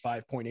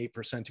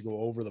 75.8% to go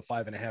over the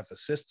 5.5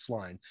 assists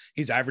line.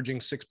 He's averaging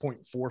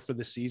 6.4 for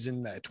the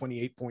season,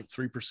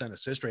 28.3%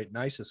 assist rate.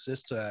 Nice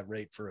assist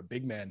rate for a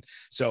big man.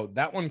 So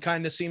that one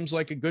kind of seems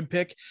like a good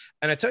pick.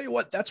 And I tell you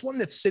what, that's one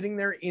that's sitting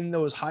there in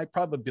those high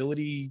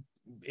probability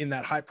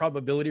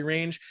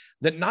range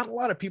that not a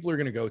lot of people are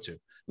going to go to.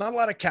 Not a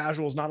lot of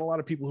casuals, not a lot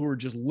of people who are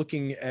just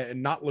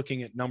not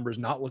looking at numbers,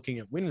 not looking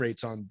at win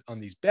rates on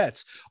these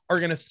bets are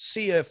going to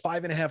see a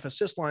 5.5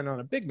 assist line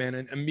on a big man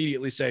and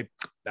immediately say,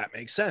 that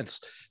makes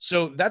sense.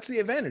 So that's the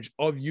advantage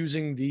of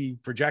using the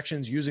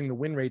projections, using the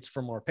win rates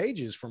from our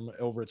pages from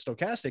over at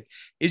Stokastic,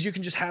 is you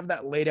can just have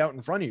that laid out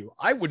in front of you.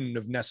 I wouldn't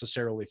have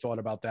necessarily thought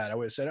about that. I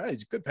would have said,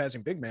 he's a good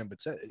passing big man,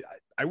 but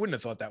I wouldn't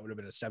have thought that would have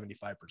been a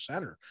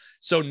 75%er.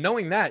 So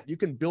knowing that, you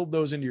can build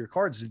those into your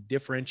cards to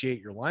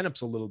differentiate your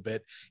lineups a little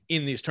bit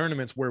in these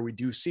tournaments where we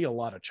do see a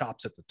lot of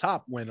chops at the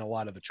top when a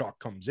lot of the chalk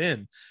comes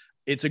in.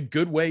 It's a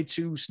good way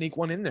to sneak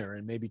one in there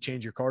and maybe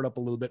change your card up a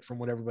little bit from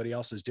what everybody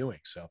else is doing.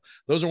 So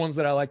those are ones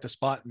that I like to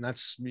spot. And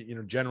that's,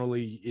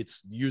 generally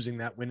it's using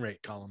that win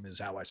rate column is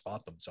how I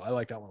spot them. So I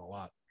like that one a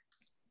lot.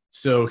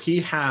 So he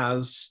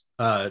has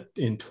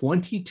in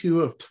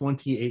 22 of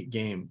 28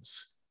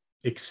 games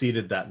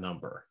exceeded that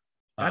number.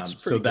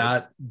 That's so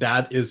good.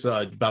 that is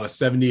about a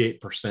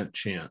 78%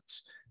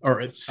 chance,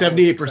 or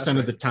 78%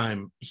 of the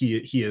time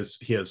he has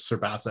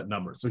surpassed that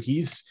number. So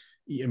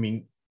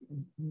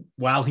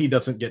while he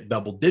doesn't get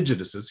double-digit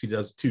assists, he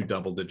does 2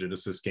 double-digit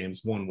assist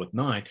games, one with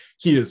 9.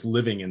 He is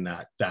living in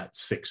that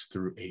 6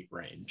 through 8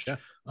 range,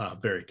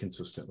 very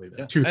consistently.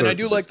 There. Yeah. And I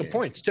do like the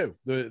points too.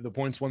 The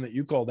points one that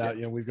you called out.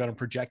 We've got him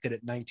projected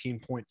at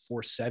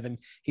 19.47.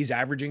 He's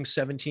averaging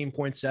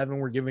 17.7.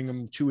 We're giving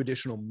him 2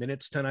 additional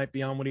minutes tonight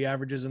beyond what he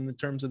averages in the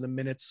terms of the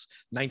minutes.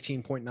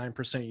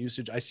 19.9%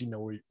 usage. I see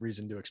no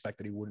reason to expect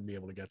that he wouldn't be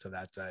able to get to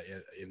that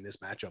in this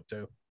matchup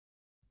too.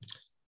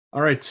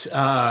 All right.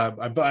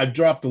 I've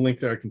dropped the link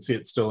there. I can see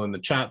it still in the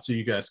chat, so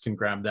you guys can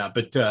grab that.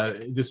 But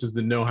this is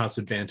the No House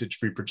Advantage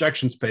free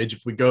projections page.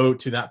 If we go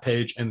to that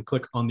page and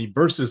click on the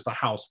versus the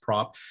house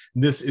prop,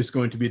 this is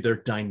going to be their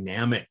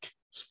dynamic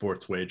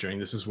sports wagering.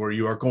 This is where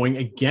you are going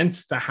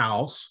against the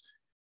house.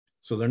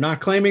 So they're not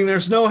claiming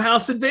there's no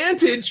house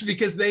advantage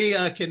because they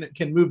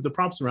can move the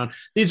props around.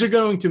 These are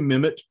going to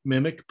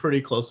mimic pretty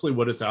closely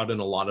what is out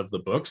in a lot of the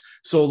books.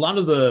 So a lot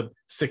of the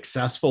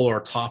successful or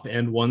top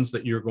end ones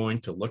that you're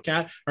going to look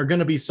at are going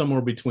to be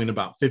somewhere between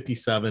about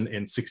 57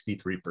 and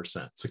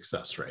 63%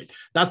 success rate.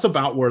 That's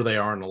about where they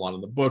are in a lot of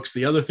the books.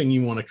 The other thing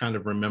you want to kind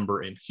of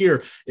remember in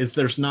here is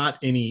there's not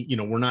any,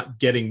 we're not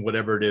getting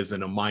whatever it is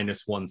in a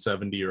minus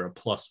 170 or a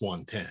plus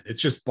 110. It's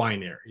just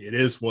binary. It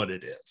is what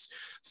it is.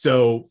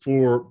 So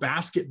for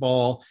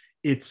basketball,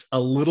 it's a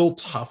little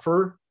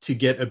tougher to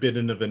get a bit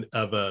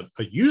of a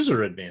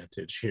user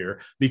advantage here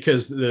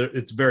because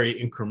it's very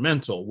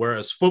incremental.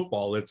 Whereas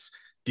football, it's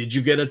did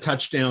you get a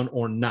touchdown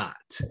or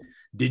not?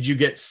 Did you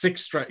get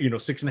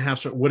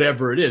 6.5,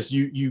 whatever it is,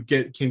 you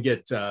can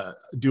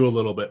do a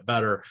little bit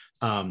better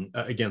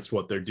against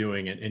what they're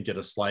doing and get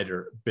a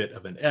slighter bit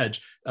of an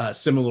edge.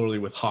 Similarly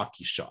with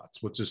hockey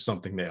shots, which is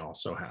something they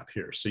also have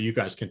here. So you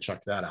guys can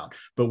check that out.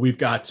 But we've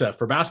got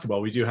for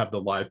basketball, we do have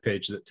the live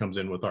page that comes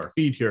in with our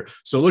feed here.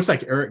 So it looks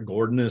like Eric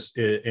Gordon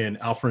and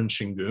Alperen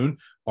Sengun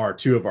are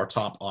 2 of our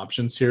top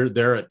options here.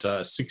 They're at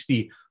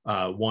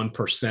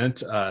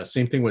 61%.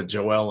 Same thing with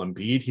Joel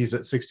Embiid. He's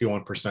at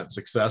 61%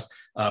 success.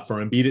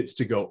 For Embiid, it's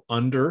to go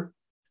under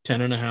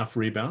 10.5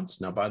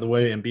 rebounds. Now, by the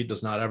way, Embiid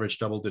does not average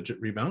double-digit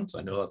rebounds.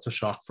 I know that's a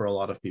shock for a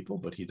lot of people,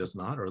 but he does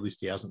not, or at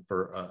least he hasn't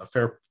for a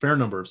fair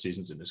number of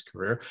seasons in his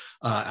career.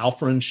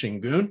 Alperen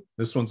Sengun,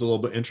 this one's a little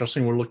bit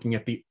interesting. We're looking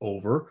at the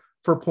over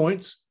for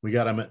points. We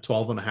got him at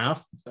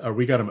 12.5.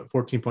 We got him at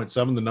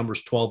 14.7. The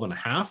number's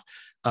 12.5.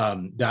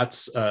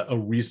 That's a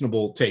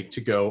reasonable take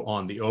to go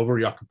on the over.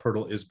 Jakob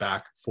Poeltl is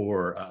back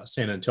for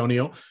San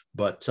Antonio,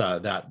 but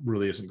that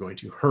really isn't going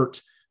to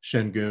hurt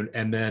Sengun.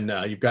 And then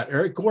you've got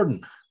Eric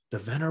Gordon. The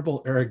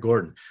venerable Eric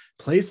Gordon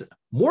plays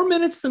more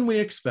minutes than we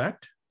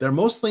expect. They're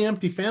mostly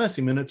empty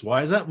fantasy minutes.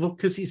 Why is that? Well,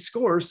 because he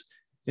scores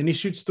and he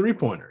shoots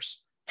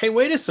 3-pointers. Hey,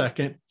 wait a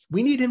second.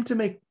 We need him to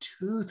make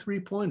 2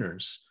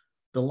 3-pointers.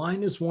 The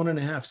line is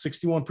 1.5.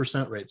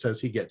 61% rate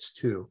says he gets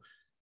 2.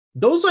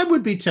 Those I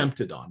would be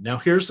tempted on. Now,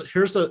 here's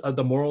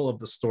the moral of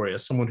the story.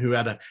 As someone who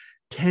had a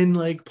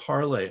 10-leg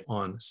parlay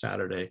on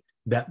Saturday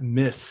that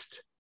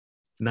missed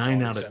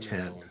 9 out of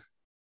 10.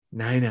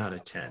 9 out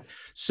of 10.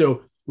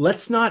 So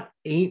let's not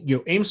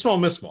aim small,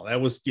 miss small.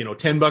 That was,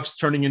 $10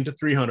 turning into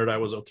 300. I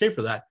was okay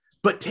for that.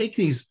 But take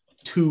these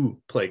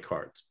 2 play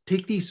cards.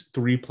 Take these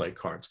 3 play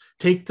cards.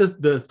 Take the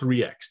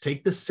 3X.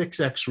 Take the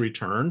 6X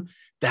return.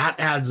 That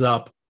adds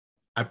up,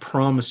 I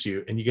promise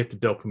you, and you get the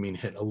dopamine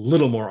hit a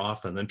little more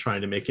often than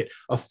trying to make it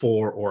a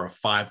 4 or a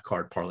 5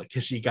 card parlay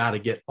because you got to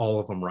get all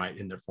of them right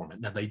in their format.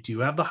 Now, they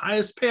do have the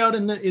highest payout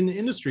in the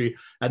industry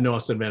at No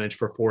House Advantage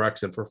for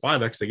 4X and for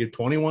 5X. They give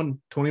 21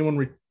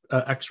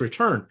 X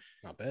return.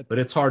 Not bad, but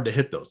it's hard to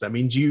hit those. That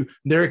means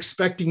they're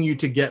expecting you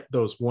to get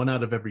those 1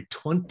 out of every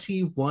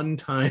 21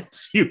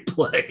 times you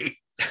play.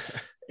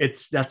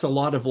 That's a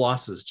lot of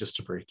losses just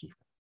to break even.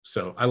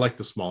 So I like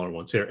the smaller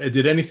ones here.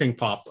 Did anything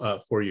pop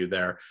for you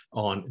there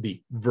on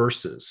the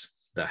versus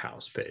the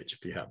house page?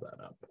 If you have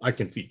that up, I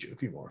can feed you a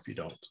few more if you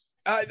don't.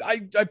 I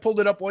pulled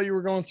it up while you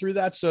were going through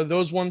that. So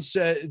those ones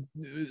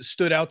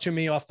stood out to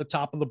me off the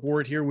top of the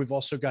board here. We've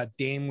also got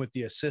Dame with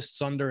the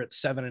assists under at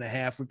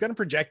 7.5. We've got him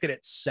projected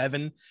at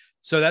 7.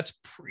 So that's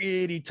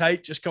pretty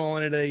tight, just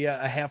calling it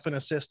a half an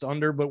assist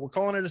under, but we're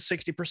calling it a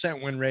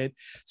 60% win rate.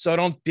 So I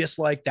don't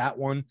dislike that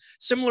one.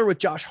 Similar with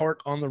Josh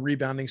Hart on the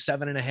rebounding,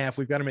 7.5.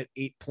 We've got him at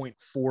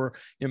 8.4.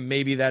 And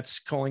maybe that's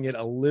calling it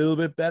a little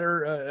bit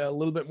better, a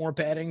little bit more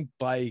padding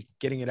by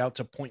getting it out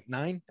to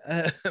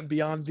 0.9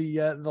 beyond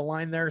the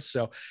line there.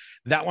 So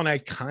that one I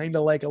kind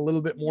of like a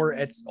little bit more.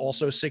 It's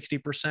also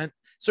 60%.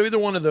 So either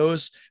one of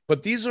those,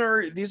 but these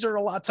are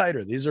a lot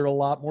tighter. These are a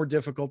lot more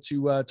difficult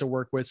to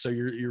work with. So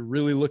you're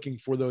really looking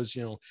for those,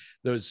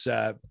 those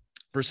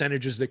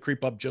percentages that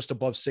creep up just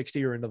above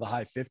 60 or into the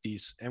high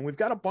 50s. And we've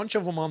got a bunch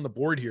of them on the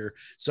board here.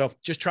 So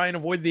just try and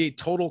avoid the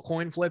total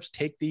coin flips,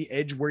 take the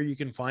edge where you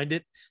can find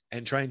it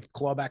and try and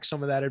claw back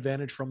some of that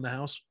advantage from the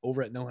house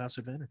over at No House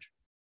Advantage.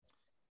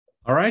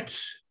 All right.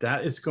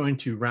 That is going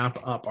to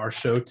wrap up our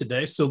show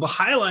today. So the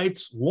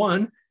highlights,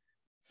 1,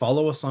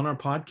 follow us on our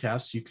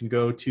podcast. You can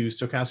go to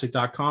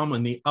stokastic.com,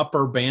 and the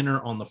upper banner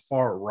on the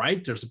far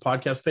right, there's a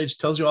podcast page. It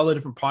tells you all the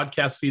different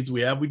podcast feeds we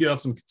have. We do have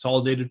some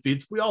consolidated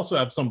feeds. We also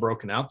have some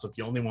broken out. So if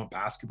you only want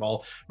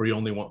basketball or you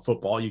only want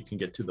football, you can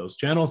get to those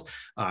channels.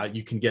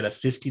 You can get a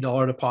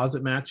 $50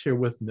 deposit match here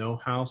with No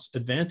House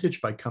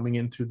Advantage by coming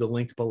in through the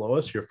link below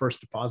us. Your first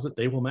deposit,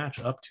 they will match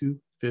up to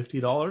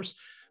 $50.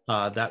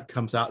 That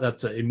comes out.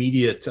 That's an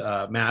immediate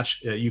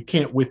match. You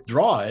can't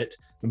withdraw it,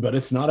 but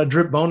it's not a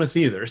drip bonus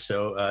either.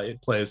 So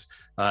it plays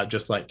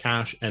just like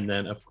cash. And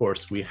then, of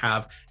course, we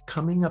have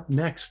coming up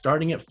next,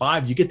 starting at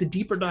 5, you get the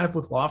deeper dive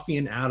with Lofty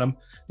and Adam.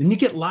 Then you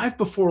get live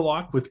before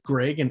lock with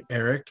Greg and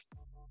Eric.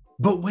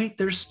 But wait,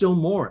 there's still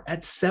more.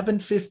 At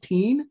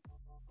 7:15,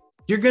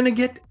 you're going to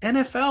get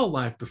NFL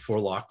live before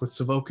lock with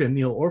Savoca and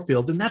Neil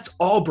Orfield. And that's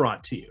all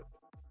brought to you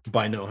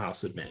by No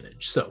House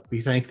Advantage. So we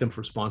thank them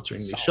for sponsoring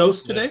these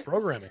shows today.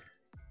 Programming.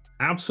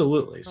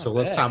 Absolutely. So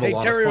let's have a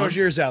lot Terry of fun.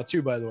 Rozier's out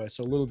too, by the way.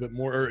 So a little bit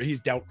more, or he's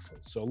doubtful.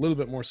 So a little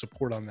bit more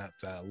support on that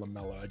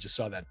LaMelo. I just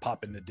saw that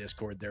pop in the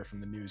Discord there from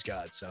the news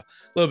gods. So a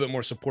little bit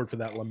more support for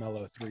that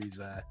LaMelo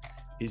threes.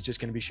 He's just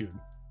going to be shooting.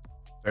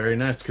 Very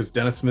nice, because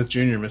Dennis Smith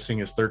Jr. missing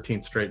his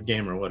 13th straight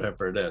game or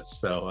whatever it is.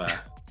 So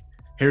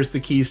here's the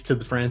keys to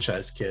the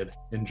franchise, kid.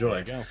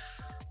 Enjoy. There you go.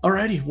 All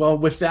righty. Well,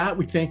 with that,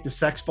 we thank the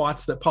sex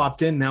bots that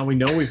popped in. Now we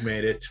know we've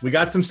made it. We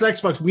got some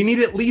sex bots. We need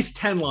at least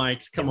 10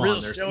 likes. Come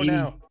on. There's 80,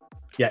 now.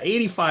 Yeah,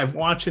 85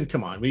 watching.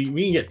 Come on. We can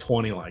get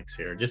 20 likes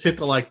here. Just hit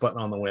the like button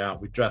on the way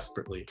out. We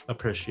desperately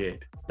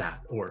appreciate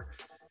that. Or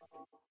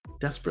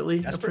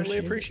desperately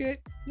appreciate?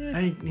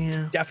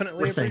 Yeah.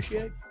 Definitely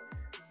appreciate.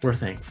 We're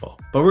thankful.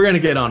 But we're going to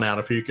get on out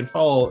of here. You can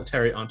follow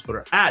Terry on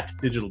Twitter at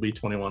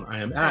DigitalB21. I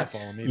am at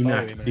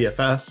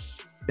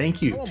EMACBFS.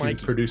 Thank you to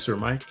producer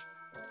Mike.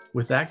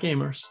 With that,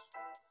 gamers,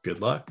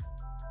 good luck.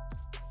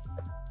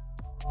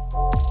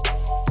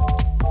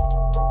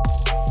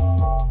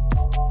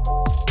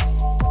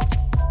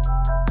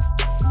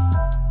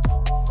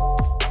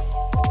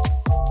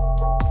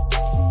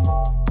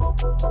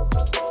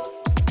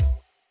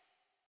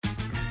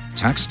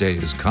 Tax day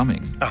is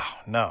coming. Oh,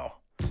 no.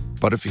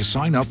 But if you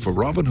sign up for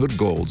Robinhood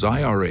Gold's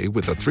IRA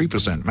with a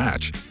 3%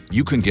 match,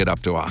 you can get up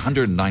to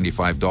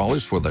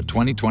 $195 for the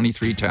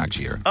 2023 tax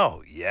year.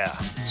 Oh, yeah.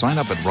 Sign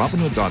up at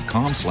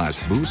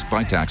Robinhood.com/boost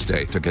by tax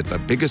day to get the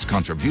biggest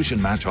contribution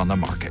match on the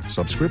market.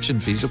 Subscription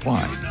fees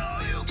apply.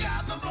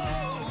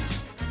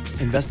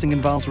 Investing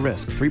involves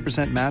risk.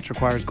 3% match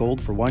requires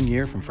gold for 1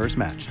 year from first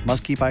match.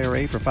 Must keep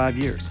IRA for 5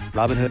 years.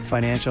 Robinhood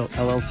Financial,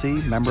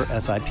 LLC, member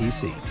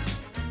SIPC.